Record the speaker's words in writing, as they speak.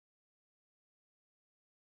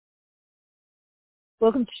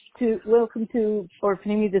Welcome to or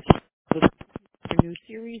Panini this new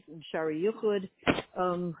series in Shari Yuchud.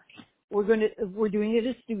 Um, we're doing it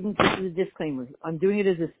as students. This is a disclaimer. I'm doing it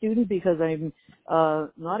as a student because I'm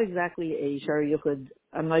not exactly a Shari Yuchud.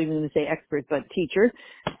 I'm not even going to say expert, but teacher.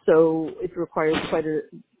 So it requires quite a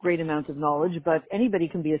great amount of knowledge. But anybody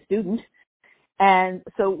can be a student. And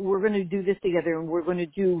so we're going to do this together, and we're going to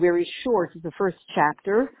do very short the first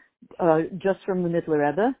chapter, just from the Mittler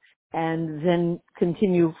Rebbe, and then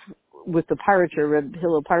continue with the Paracher, Reb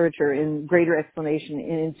Hillel Paracher, in greater explanation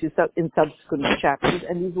in subsequent chapters,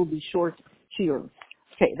 and these will be short shiurim.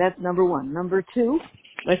 Okay, that's number one. Number two,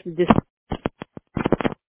 let's do this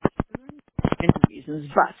many reasons,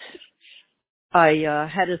 but I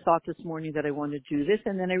had a thought this morning that I wanted to do this,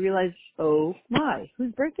 and then I realized, oh my,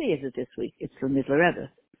 whose birthday is it this week? It's the Mittler Rebbe.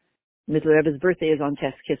 Mittler Rebbe's birthday is on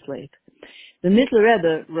Tes Kislev. The Mittler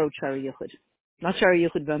Rebbe wrote Shari Yuchud. Not Shari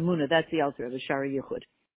Yuchud Bamuna, that's the Alter Rebbe, Shari Yuchud.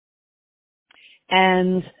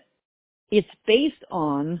 And it's based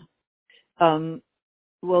on, it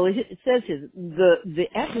says here, the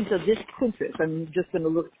essence of this kuntris, I'm just going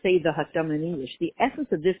to say the Hakdama in English, the essence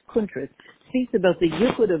of this kuntris speaks about the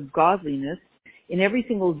Yuchud of godliness in every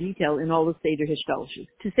single detail in all the Seder Hishtalshus.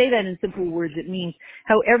 To say that in simple words, it means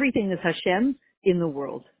how everything is Hashem in the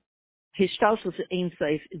world. Hishtalshus Ein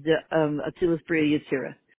Seif, the Atzilus Bria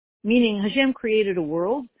Yitzira. Meaning Hashem created a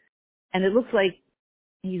world, and it looks like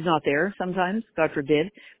He's not there sometimes, God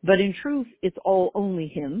forbid, but in truth, it's all only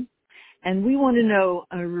Him. And we want to know,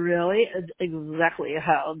 really, exactly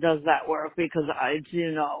how does that work, because I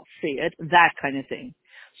do not see it, that kind of thing.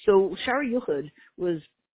 So Shari Yuchud was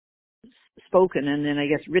spoken, and then I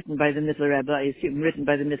guess written by the Mittler Rebbe, I assume written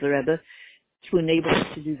by the Mittler Rebbe, to enable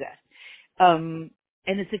us to do that. And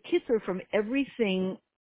it's a kisser from everything,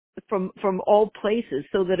 from all places,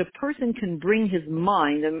 so that a person can bring his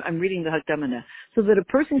mind, I'm reading the Hakdamah, so that a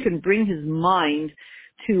person can bring his mind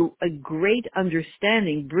to a great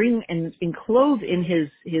understanding, bring and enclose in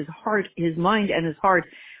his heart, his mind and his heart,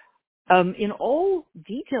 in all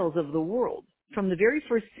details of the world, from the very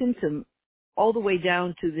first symptom all the way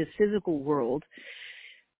down to this physical world.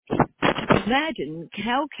 Imagine,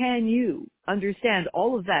 how can you understand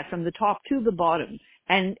all of that from the top to the bottom?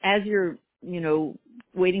 And as you're,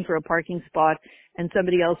 waiting for a parking spot and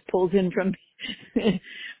somebody else pulls in from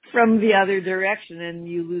from the other direction and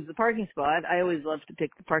you lose the parking spot, I always love to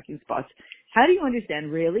pick the parking spots. How do you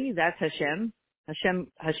understand, really? That's Hashem. Hashem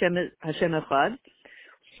Echad.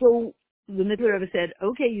 So the Mittler Rebbe said,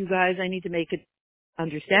 okay, you guys, I need to make it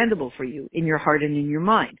understandable for you in your heart and in your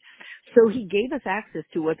mind. So he gave us access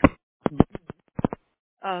to what's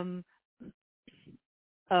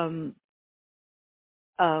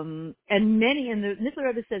and the Mittler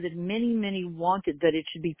Rebbe said that many wanted that it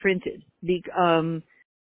should be printed.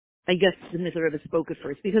 I guess the Mittler Rebbe spoke at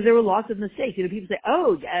first because there were lots of mistakes. People say,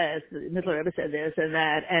 oh yes, the Mittler Rebbe said this and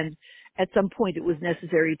that, and at some point it was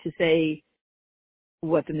necessary to say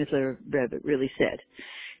what the Mittler Rebbe really said.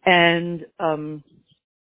 And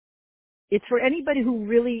it's for anybody who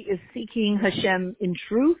really is seeking Hashem in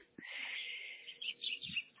truth,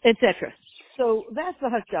 etc. So that's the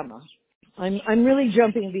Hakdama. I'm really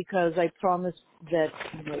jumping because I promised that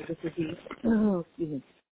this would be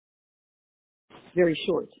very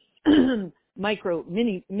short,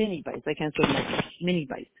 mini bites. I can't say mini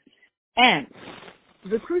bites. And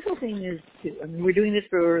the crucial thing is too. We're doing this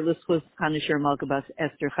for Lischus Hanisher Malkabas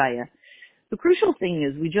Esther Chaya. The crucial thing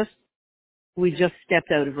is we just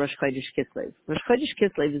stepped out of Rosh Chodesh Kislev. Rosh Chodesh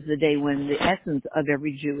Kislev is the day when the essence of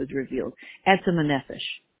every Jew is revealed. Etzem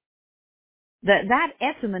HaNefesh. That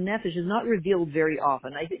Etzem HaNefesh is not revealed very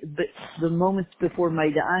often. But the moments before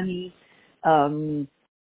Maidani,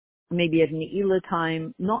 maybe at Ne'ilah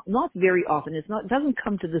time, not very often. It doesn't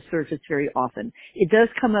come to the surface very often. It does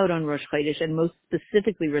come out on Rosh Chodesh, and most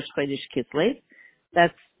specifically Rosh Chodesh Kislev.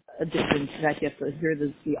 That's a difference. That you have to hear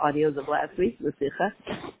the audios of last week, the Sicha.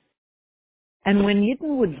 And when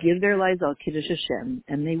Yidden would give their lives al Kiddush Hashem,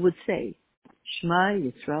 and they would say, Shema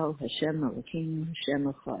Yisrael Hashem Elokeinu Hashem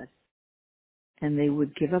Echad, and they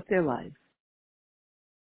would give up their lives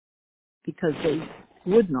because they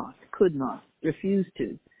could not, refused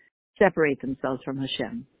to separate themselves from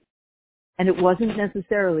Hashem. And it wasn't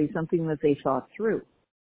necessarily something that they thought through.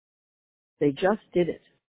 They just did it.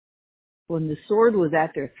 When the sword was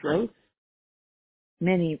at their throats,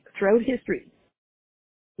 throughout history,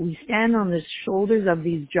 we stand on the shoulders of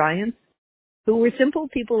these giants who were simple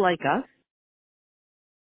people like us,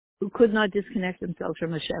 who could not disconnect themselves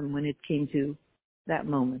from Hashem when it came to that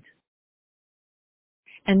moment.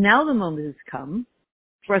 And now the moment has come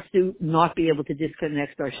for us to not be able to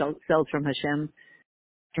disconnect ourselves from Hashem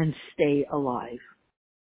and stay alive.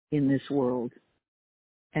 in this world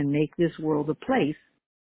and make this world a place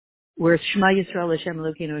where Shema Yisrael Hashem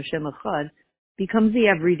Elokeinu Hashem Echad becomes the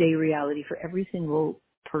everyday reality for every single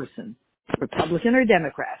person, Republican or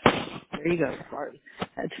Democrat. There you go. Sorry.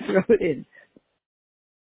 I had to throw it in.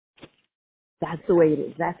 That's the way it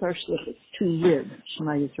is. That's our shlichus, to live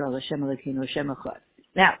Shema Yisrael Hashem Elokeinu Hashem Echad.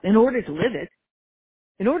 Now, in order to live it,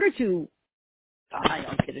 in order to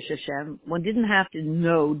on Kiddush Hashem, one didn't have to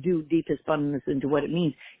do deep hisbonenus into what it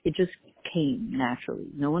means. It just came naturally.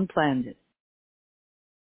 No one planned it.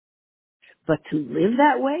 But to live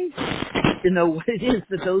that way, to know what it is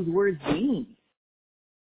that those words mean,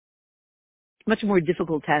 it's a much more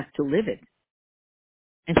difficult task to live it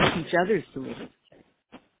and to teach others to live it.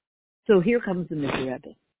 So here comes the Mizra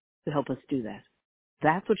Rebbe to help us do that.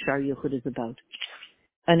 That's what Shar Yichud is about.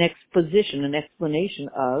 An exposition, an explanation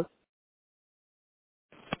of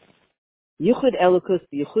Yichud Elokus,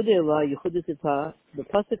 Yichud Elah, Yichud Zitah, the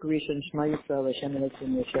Pasuk Rishon, Shema Yisrael, Hashem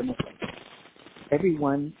Elokeinu, Hashem Echad.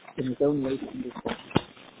 Everyone in his own way to understand.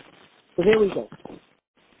 So there we go.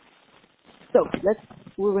 So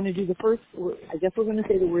we're going to do the first, I guess we're going to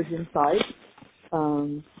say the words inside.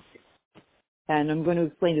 And I'm going to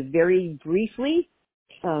explain it very briefly.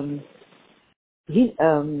 And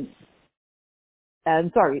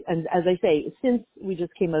sorry, and as I say, since we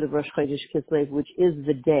just came out of Rosh Chodesh Kislev, which is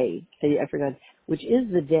the day, I forgot, which is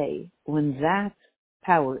the day when that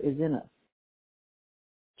power is in us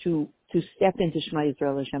to step into Shema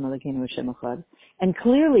Yisrael Hashem Elokeinu Hashem Echad. And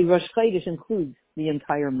clearly Rosh Chodesh includes the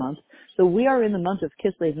entire month. So we are in the month of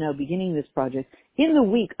Kislev now, beginning this project, in the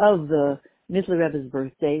week of the Mizra Rebbe's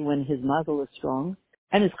birthday, when his mazel is strong,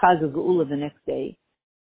 and his Chag of Geula the next day,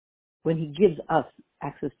 when he gives us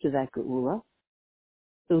access to that Geula.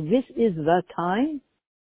 So this is the time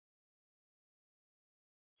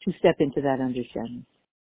to step into that understanding.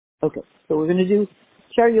 Okay, so we're going to do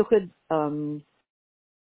Shar Yichud,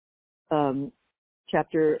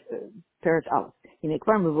 chapter Perak Aleph. In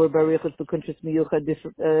Ekvar Mevor Bar Yichud B'Kuntris Miyuchad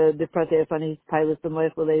B'Pratei Afanis Pilus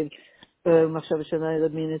B'Moich V'Leiv Machshav Shana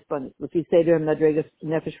L'Min Ispanis L'Fi Seder Madregas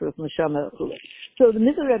Nefesh Ruch Neshama Chule. So the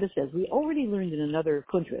Mizra Rebbe says, we already learned in another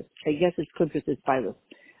Kuntris, I guess it's Kuntris is Pilus,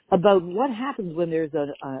 about what happens when there's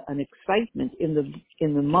an excitement in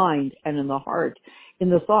the mind and in the heart, in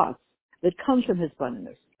the thoughts that comes from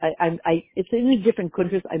hisbonenus. It's in a different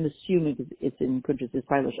Kuntris. I'm assuming it's in Kuntris is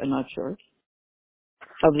Pilus. I'm not sure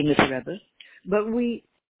of the Mizra Rebbe, but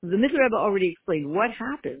the Mizra Rebbe already explained what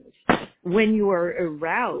happens when you are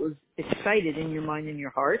aroused, excited in your mind and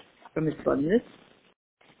your heart from hisbonenus,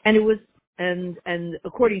 and it was. And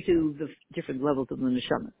according to the different levels of the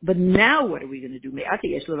neshama. But now what are we going to do?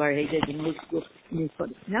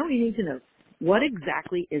 Now we need to know, what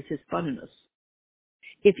exactly is hisbonenus?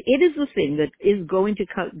 If it is the thing that is going to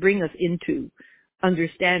bring us into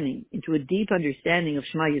understanding, into a deep understanding of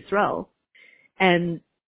Shema Yisrael, and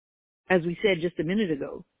as we said just a minute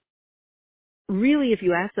ago, really if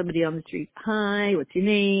you ask somebody on the street, hi, what's your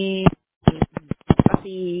name?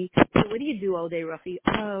 Rafi. So what do you do all day, Rafi?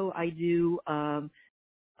 Oh, I do, I'm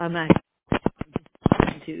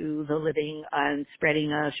into the living and spreading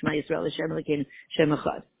Shema Yisrael Hashem Elokeinu Hashem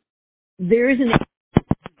Echad. There is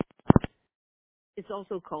it's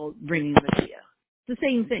also called bringing Mashiach. It's the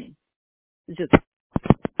same thing. It's just,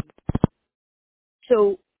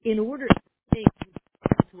 so in order to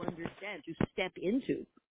understand, to step into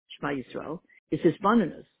Shema Yisrael, is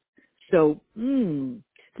hisbonenus. So the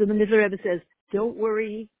Mizra Rebbe says, don't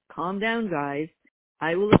worry, calm down, guys.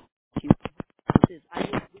 I will teach you.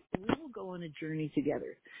 We will go on a journey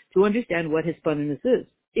together to understand what hisbonenus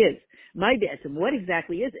is. My be'etzem, what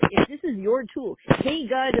exactly is it? If this is your tool, hey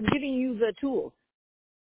God, I'm giving you the tool.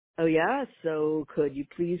 Oh yeah? So could you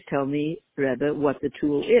please tell me, Rebbe, what the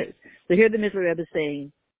tool is? So here the Mizra Rebbe is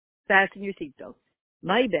saying, fasten your seatbelt.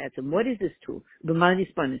 My be'etzem, what is this tool? B'man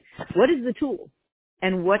hisbonenus. What is the tool?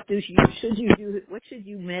 And what should you do? What should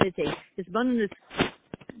you meditate? Hisbonenus,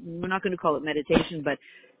 we're not going to call it meditation, but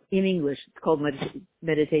in English it's called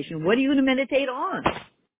meditation. What are you going to meditate on?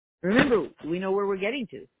 Remember, we know where we're getting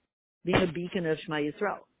to. Being a beacon of Shema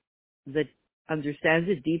Yisrael that understands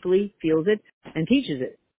it deeply, feels it, and teaches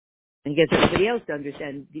it, and gets everybody else to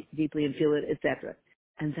understand deeply and feel it, etc.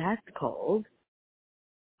 And that's called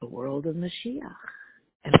the world of Mashiach.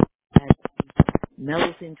 And that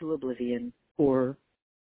melts into oblivion, or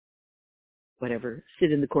whatever,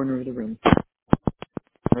 sit in the corner of the room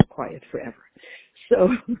or quiet forever.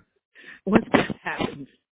 So once that happens,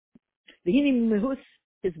 the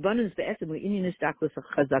hisbonenus be'etzem u'inyan istaklos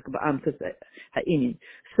chazak ba'am ha'inyan.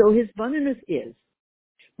 So hisbonenus is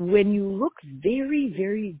when you look very,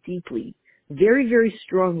 very deeply, very, very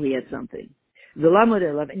strongly at something, V'lamod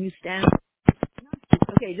elav, and you stand.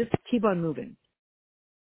 Okay, just keep on moving.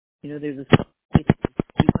 There's a keep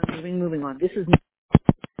on moving on. This is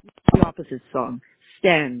the opposite song.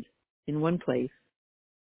 Stand in one place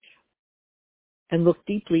and look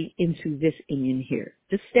deeply into this inyan here.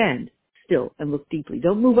 Just stand still and look deeply.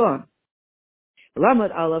 Don't move on.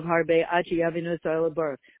 V'lamod alav harbe achi yavinu sa'el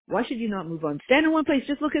bar. Why should you not move on? Stand in one place.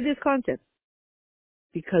 Just look at this concept.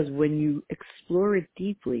 Because when you explore it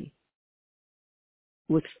deeply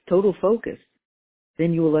with total focus,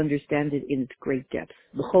 then you will understand it in its great depth.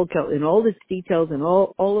 The whole in all its details and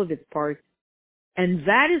all of its parts. And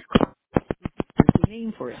that is the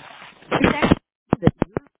name for it. That you're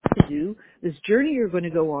going to do, this journey you're going to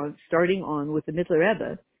go on, starting on with the Mittler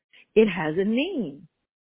Rebbe, it has a name.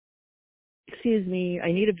 Excuse me,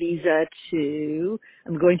 I need a visa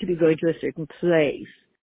I'm going to be going to a certain place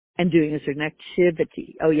and doing a certain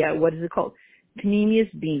activity. Oh yeah, what is it called?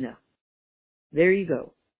 Pnimius Bina. There you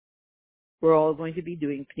go. We're all going to be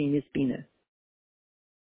doing Pnimius Bina.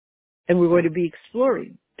 And we're going to be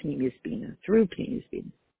exploring Pnimius Bina, through Pnimius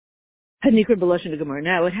Bina. Hanikra B'Lashon Gemara.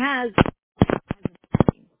 Now it has,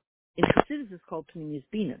 in Chassidus it's called Pnimius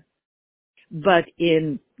Bina. But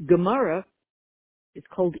in Gemara, it's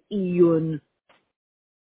called Iyun.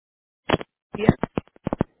 Yeah.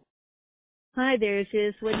 Hi there,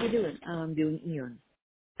 sis. What are you doing? I'm doing Iyun.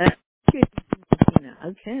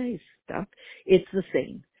 Okay, stop. It's the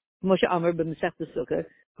same. Moshe Amar b'Masechta Sukkah,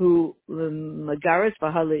 who Magaris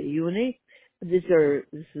v'Hala Iyuni. This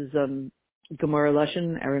is Gemara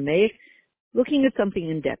Lashon Aramaic, looking at something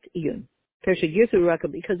in depth. Iyun. Persha Girsa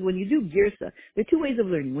Uraka, because when you do Girsa, there are two ways of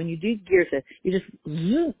learning. When you do Girsa, you just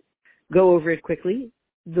go over it quickly,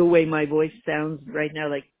 the way my voice sounds right now,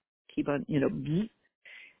 like keep on, and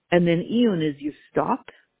then Iyun is you stop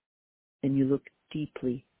and you look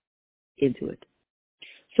deeply into it.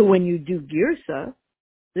 So when you do Girsa,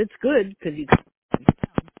 it's good because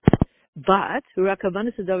but you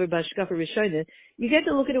get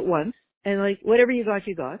to look at it once and like whatever you got,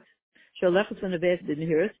 you got.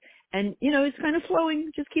 And it's kind of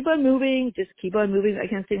flowing. Just keep on moving. Just keep on moving. I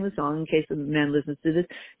can't sing the song in case the man listens to this.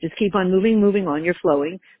 Just keep on moving on. You're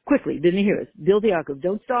flowing quickly. Didn't hear us. Build Yaakov.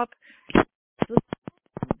 Don't stop.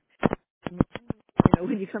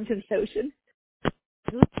 When you come to the ocean,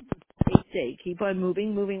 say, keep on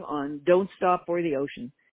moving on. Don't stop for the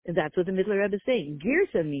ocean. And that's what the Mittler Rebbe is saying.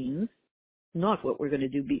 Girsa means not what we're going to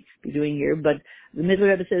be doing here, but the Mittler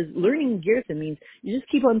Rebbe says learning Girsa means you just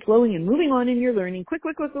keep on flowing and moving on in your learning, quick,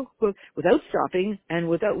 without stopping and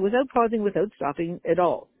without pausing, without stopping at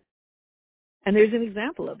all. And there's an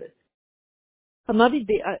example of it.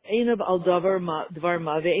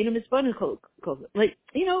 Like,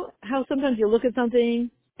 how sometimes you look at something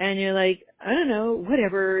and you're like, I don't know,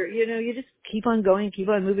 whatever, you just keep on going, keep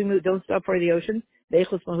on moving, don't stop for the ocean.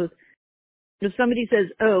 If somebody says,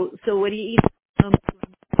 oh, so what do you eat?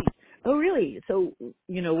 Oh, really? So,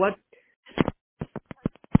 what?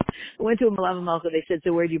 I went to a Malava Malka, they said,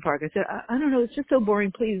 so where do you park? I said, I don't know, it's just so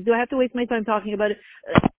boring, please. Do I have to waste my time talking about it?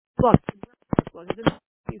 I don't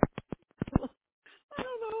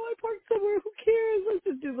know, I parked somewhere, who cares? Let's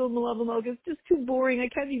just do the Malava Malka. It's just too boring. I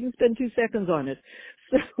can't even spend 2 seconds on it.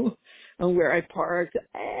 So, on where I parked,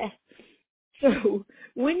 So,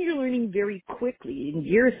 when you're learning very quickly in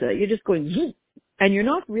Girsa, you're just going, zoom, and you're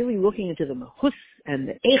not really looking into the mahus and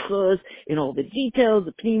the echos in all the details,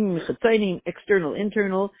 the pnim, chetzanim, external,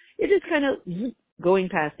 internal. You're just kind of going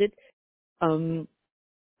past it,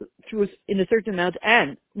 through in a certain amount.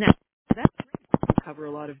 And now, that's great to cover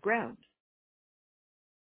a lot of ground.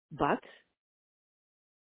 But,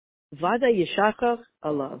 vada yeshachach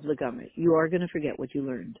alav legamre. You are going to forget what you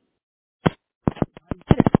learned.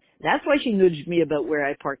 That's why she nudged me about where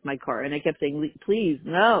I parked my car. And I kept saying, please,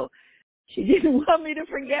 no. She didn't want me to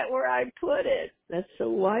forget where I put it. That's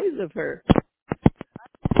so wise of her.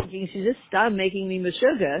 Thinking she just stopped making me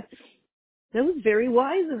meshuggah. That was very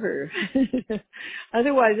wise of her.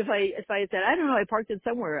 Otherwise, if I had said, I don't know, I parked it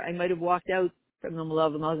somewhere, I might have walked out from the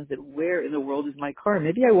Malav and said, where in the world is my car?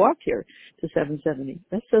 Maybe I walked here to 770.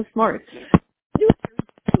 That's so smart.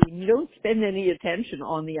 You don't spend any attention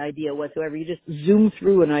on the idea whatsoever. You just zoom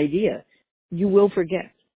through an idea. You will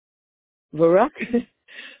forget. Varak,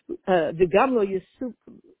 the gamlo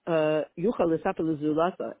yuchal l'sapel,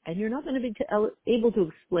 and you're not going to be able to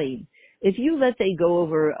explain. If you, let's say, go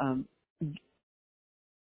over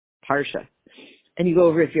Parsha, and you go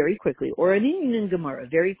over it very quickly, or an Indian Gemara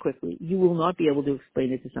very quickly, you will not be able to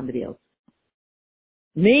explain it to somebody else.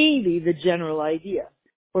 Maybe the general idea.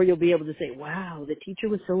 Or you'll be able to say, wow, the teacher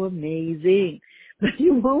was so amazing. But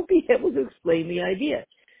you won't be able to explain the idea.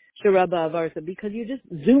 Sharabba Avarsa, because you just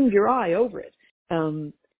zoomed your eye over it.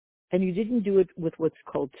 and you didn't do it with what's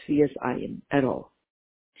called Tzvias Ayin at all.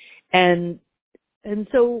 And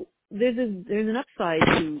so there's an upside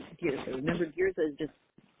to Girsa. Remember, Girsa is just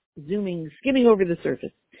skimming over the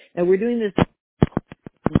surface. And we're doing this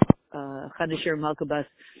Chadasher Malkabas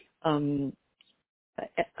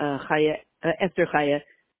Esther Chaya.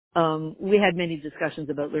 We had many discussions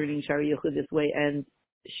about learning Shari Yuchud this way, and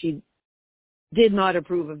she did not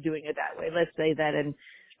approve of doing it that way. Let's say that, and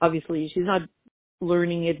obviously she's not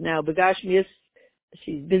learning it now. Begashmias,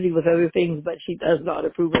 she's busy with other things, but she does not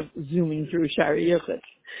approve of zooming through Shari Yuchud.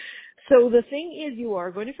 So the thing is, you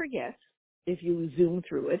are going to forget if you zoom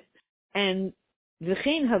through it, and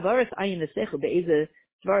v'chein havaras ayin asecha be'eze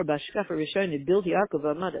dvar b'ashkafa rishon build Yaakov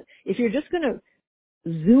Amada. If you're just going to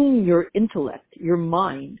zoom your intellect, your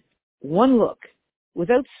mind, one look,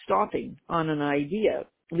 without stopping on an idea,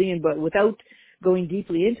 but without going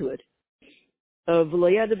deeply into it,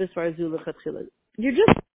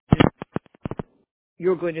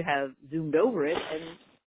 you're going to have zoomed over it and,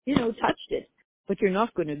 touched it, but you're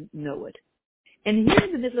not going to know it. And here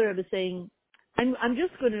the Mitzvah Rebbe is saying, I'm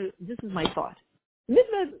just going to, this is my thought.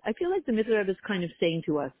 I feel like the Mitzvah Rebbe is kind of saying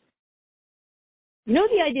to us,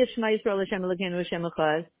 the idea of Shema Yisrael, Hashem Elokeinu, Hashem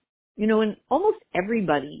Echad, and almost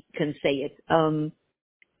everybody can say it.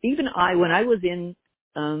 Even when I was in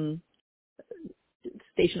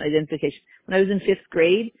station identification, when I was in 5th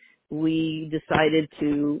grade, we decided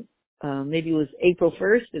to, maybe it was April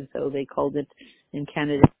 1st, and so they called it in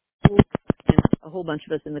Canada, and a whole bunch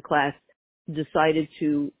of us in the class decided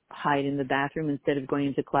to hide in the bathroom instead of going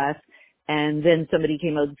into class. And then somebody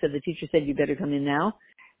came out and said, the teacher said, you better come in now.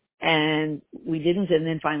 And we didn't, and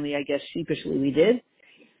then finally, I guess, sheepishly we did.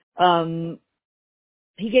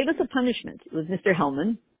 He gave us a punishment. It was Mr.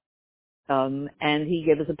 Hellman, and he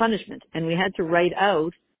gave us a punishment. And we had to write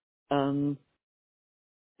out Shema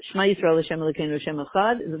Yisrael Hashem Elokeinu Hashem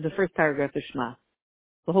Echad, the first paragraph of Shema,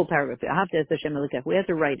 the whole paragraph. Ahavta es Hashem Elokech. We had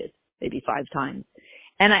to write it maybe 5 times.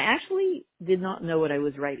 And I actually did not know what I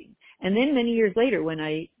was writing. And then many years later, when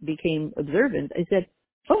I became observant, I said,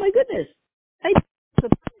 oh my goodness, they're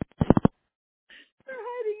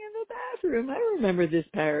hiding in the bathroom. I remember this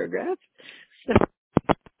paragraph. So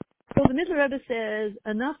the Mitzvah Rebbe says,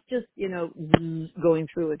 enough just, going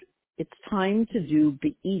through it. It's time to do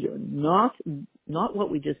be'iyun, not what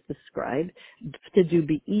we just described, to do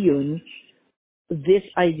be'iyun, this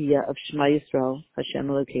idea of Shema Yisrael, Hashem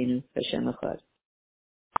Elokeinu, Hashem Echad.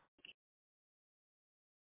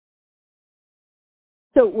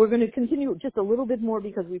 So we're going to continue just a little bit more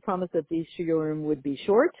because we promised that these shiurim would be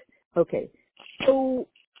short. Okay. So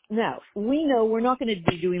now we know we're not going to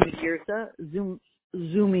be doing the Girsa,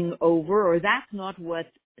 zooming over, or that's not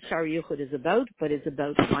what Shari Yuchud is about, but it's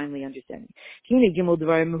about finally understanding.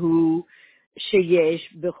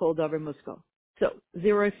 So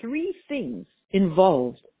there are 3 things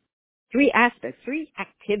involved, 3 aspects, 3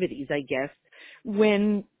 activities, I guess,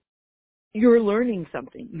 when you're learning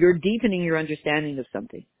something. You're deepening your understanding of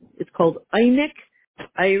something. It's called Einek,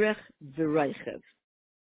 Eirech, V'Reichev.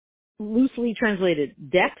 Loosely translated,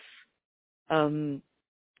 depth, Eirech,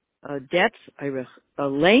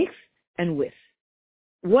 length, and width.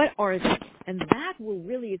 What are they? And that will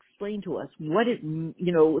really explain to us what it,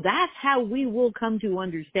 that's how we will come to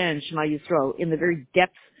understand Shema Yisrael in the very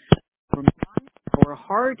depths of our mind, our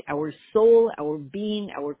heart, our soul, our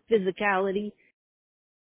being, our physicality,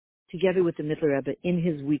 together with the Mitzvah Rebbe in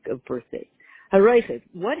his week of birthday. Haraychev,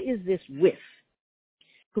 what is this width?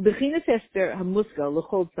 The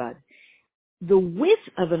width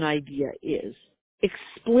of an idea is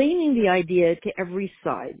explaining the idea to every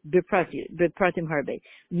side, bepratim harbe.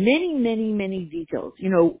 Many, many, many details,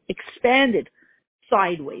 expanded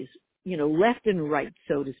sideways, left and right,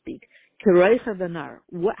 so to speak.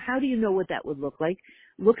 How do you know what that would look like?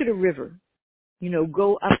 Look at a river.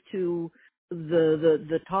 Go up to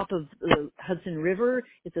the top of the Hudson River.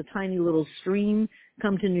 It's a tiny little stream.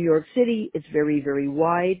 Come to New York City. It's very, very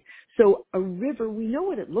wide. So a river, we know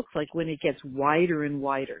what it looks like when it gets wider and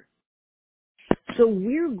wider. So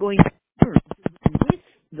we're going to learn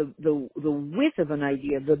the width of an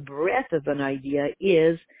idea, the breadth of an idea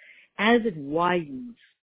is as it widens,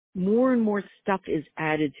 more and more stuff is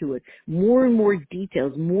added to it, more and more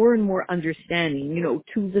details, more and more understanding,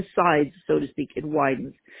 to the sides, so to speak, it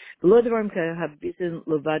widens. So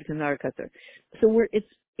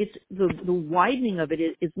it's the widening of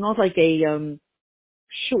it is not like a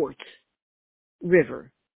short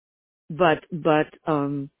river, but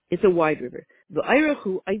it's a wide river. The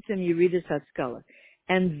Eirachu Aitzem Yeridus Haskala,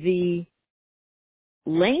 and the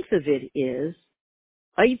length of it is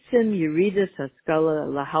Aitzem Yeridus Haskala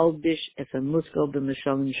Lahalbish Es Hamuskal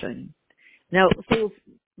B'Mishalim Shonim. Now, so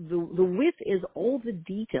the width is all the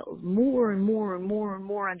details, more and more and more and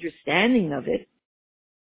more understanding of it.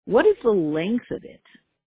 What is the length of it?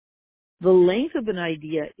 The length of an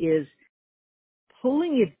idea is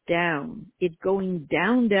pulling it down, it going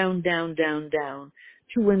down, down, down, down, down,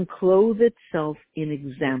 to enclose itself in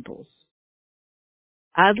examples.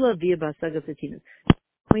 Adla via basaga satina.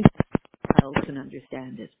 Point child can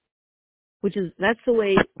understand it. That's the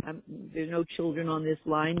way, there's no children on this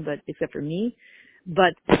line, but except for me.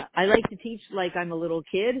 But I like to teach like I'm a little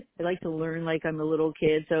kid. I like to learn like I'm a little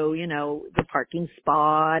kid. So, the parking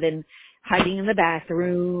spot and hiding in the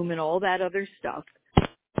bathroom and all that other stuff.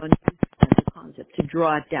 Understand the concept, to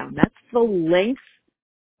draw it down. That's the length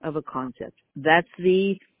of a concept. That's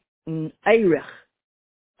the eirech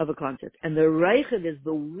of a concept. And the reichad is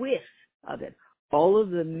the width of it. All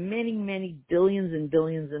of the many, many billions and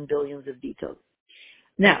billions and billions of details.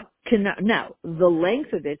 Now, the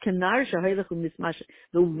length of it,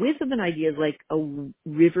 the width of an idea is like a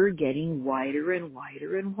river getting wider and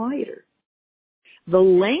wider and wider. The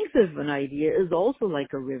length of an idea is also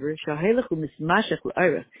like a river,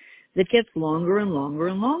 that gets longer and longer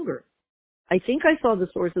and longer. I think I saw the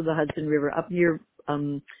source of the Hudson River up near,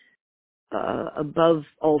 above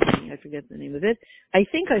Albany. I forget the name of it. I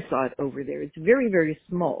think I saw it over there. It's very, very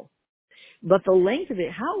small. But the length of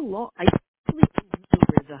it, how long, I really don't know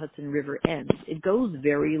where the Hudson River ends. It goes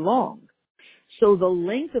very long. So the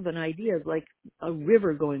length of an idea is like a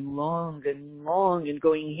river going long and long and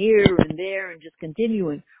going here and there and just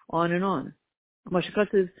continuing on and on.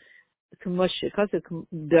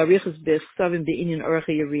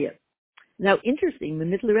 Now, interesting, the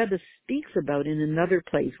Mittler Rebbe speaks about in another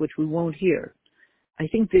place, which we won't hear. I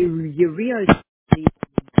think the Yeriah, the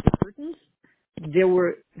curtains, there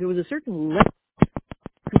was a certain length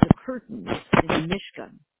to the curtains in the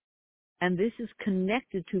Mishkan. And this is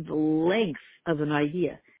connected to the length of an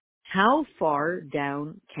idea. How far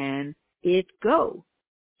down can it go?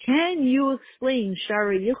 Can you explain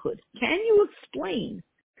Shara Yichud? Can you explain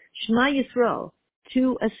Shema Yisrael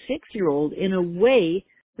to a 6-year-old in a way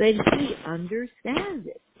that he understands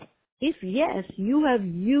it? If yes, you have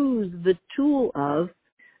used the tool of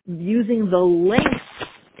using the length,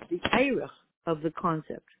 the eirech of the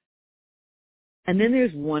concept. And then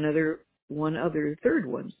there's one other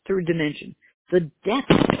third dimension, the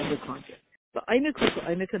depth of the concept.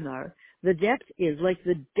 The depth is like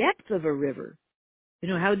the depth of a river.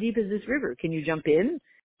 How deep is this river? Can you jump in?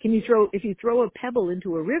 If you throw a pebble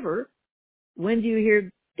into a river, when do you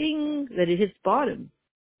hear ding that it hits bottom?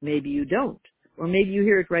 Maybe you don't. Or maybe you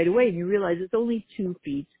hear it right away and you realize it's only 2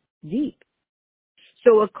 feet deep.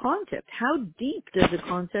 So a concept, how deep does a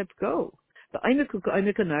concept go?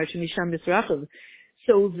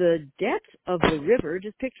 So the depth of the river,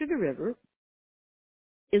 just picture the river,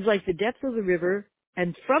 is like the depth of the river,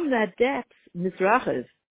 and from that depth, Mizrachav,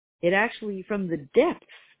 it actually, from the depths,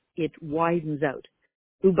 it widens out.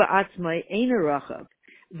 Uba'atzmai eina rachav.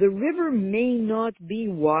 The river may not be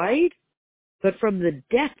wide, but from the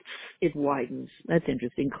depths it widens. That's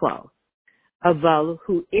interesting, klal. Aval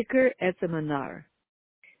hu ikar etzem anar.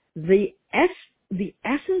 The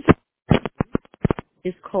essence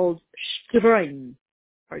is called shtraim.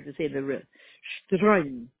 Hard to say the river.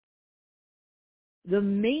 Shtraim. The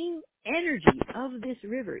main energy of this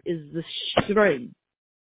river is the shtraim.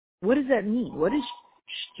 What does that mean? What is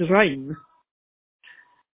shtraim?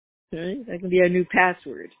 Right? That can be our new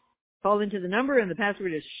password. Call into the number and the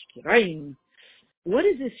password is shtraim. What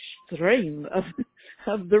is this shtraim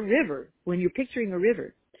of the river? When you're picturing a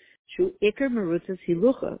river, shu ikar merutzas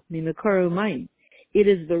hilucha mimekar umayim. It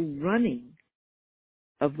is the running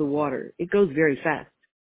of the water. It goes very fast.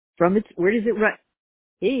 Where does it run?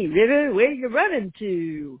 Hey, river, where are you running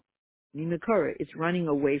to? Mimekara, it's running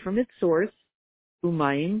away from its source,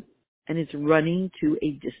 umayim, and it's running to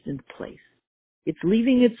a distant place. It's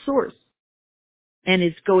leaving its source. And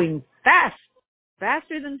it's going fast,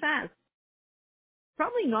 faster than fast.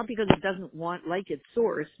 Probably not because it doesn't want like its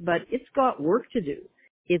source, but it's got work to do.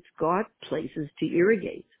 It's got places to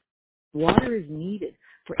irrigate. Water is needed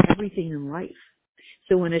for everything in life.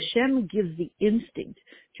 So when Hashem gives the instinct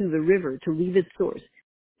to the river to leave its source,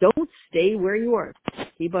 don't stay where you are.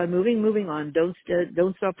 Keep on moving on. Don't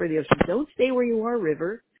stop for the ocean. Don't stay where you are,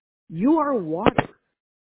 river. You are water.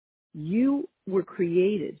 You were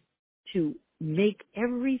created to make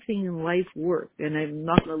everything in life work. And I'm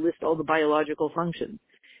not going to list all the biological functions,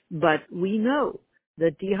 but we know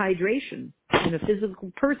that dehydration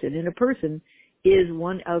in a person, is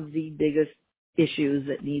one of the biggest issues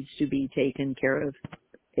that needs to be taken care of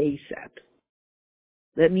ASAP.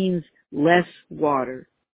 That means less water,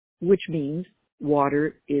 which means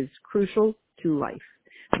water is crucial to life.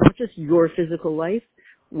 Not just your physical life,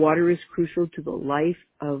 water is crucial to the life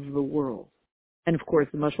of the world. And of course,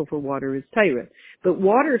 the mashal for water is Torah. But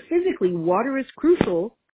water, physically, water is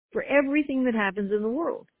crucial for everything that happens in the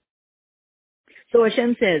world. So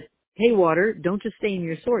Hashem says, hey water, don't just stay in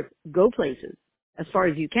your source. Go places as far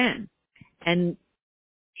as you can. And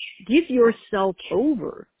give yourself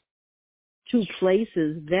over to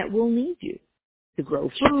places that will need you to grow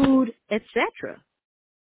food, etc.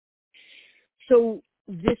 So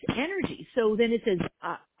this energy, so then it says,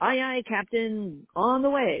 aye, Captain, on the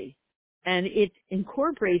way. And it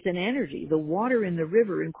incorporates an energy. The water in the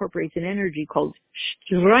river incorporates an energy called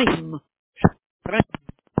shtraim,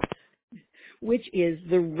 which is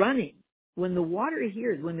the running. When the water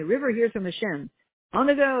hears, when the river hears from Hashem, on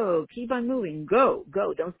the go, keep on moving, go.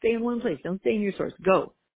 Don't stay in one place. Don't stay in your source.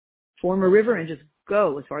 Go. Form a river and just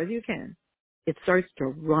go as far as you can. It starts to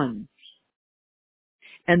run.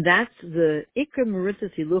 And that's the ikra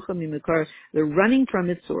merutza silucha mimikar, the running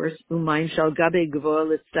from its source, umayim shal gabe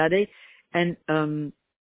gvoa litzadeh, and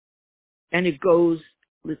it goes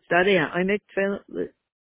litzadeh ha'omek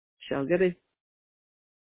shal gabe,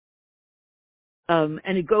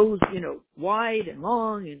 and it goes, wide and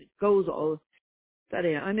long, and it goes all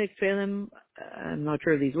litzadeh ha'omek tfelim. I'm not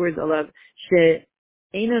sure of these words. Alav she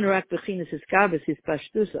einan rak bechinas hiskabes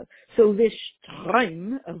hispashtusa. So this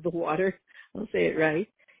time of the water, I'll say it right.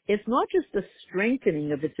 It's not just the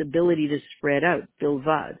strengthening of its ability to spread out,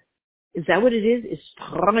 bilvad. Is that what it is? Is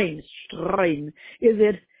strain. Is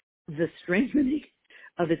it the strengthening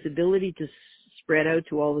of its ability to spread out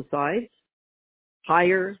to all the sides?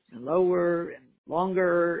 Higher and lower and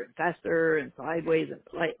longer and faster and sideways and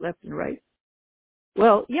left and right?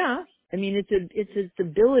 Well, yeah. I mean, it's its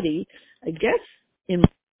ability, I guess, in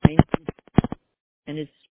mind, and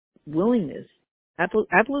its willingness,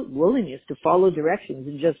 absolute willingness to follow directions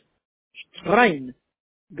and just run,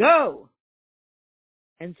 go.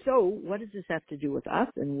 And so, what does this have to do with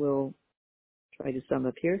us? And we'll try to sum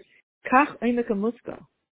up here. Kach eimek hamuskal.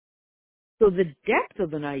 So the depth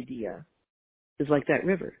of an idea is like that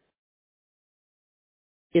river.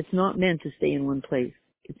 It's not meant to stay in one place.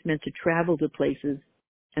 It's meant to travel to places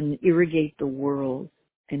and irrigate the world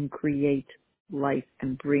and create life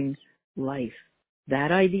and bring life.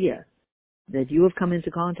 That idea that you have come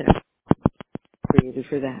into contact created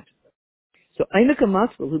for that. So eimek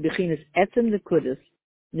hamuskal hu bechinas etzem nekudas.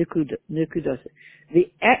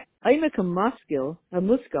 The eimek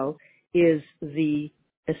hamuskal is the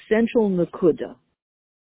essential nekuda.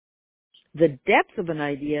 The depth of an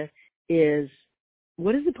idea is,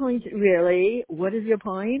 what is the point really? What is your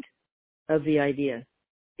point of the idea?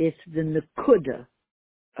 It's the nekuda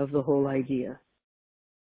of the whole idea.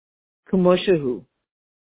 Kumoshahu.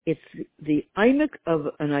 It's the eimek of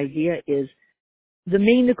an idea is the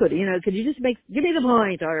main nekuda. Could you just give me the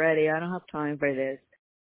point already? I don't have time for this.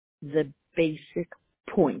 The basic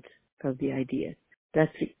point of the idea.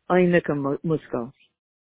 That's the eimek hamuskal.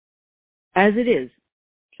 As it is,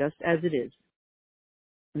 just as it is.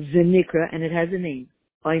 Zenikra, and it has a name.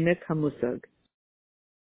 Eimek hamusag.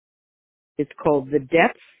 It's called the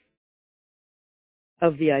depth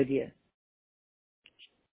of the idea.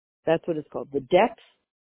 That's what it's called. The depth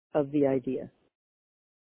of the idea.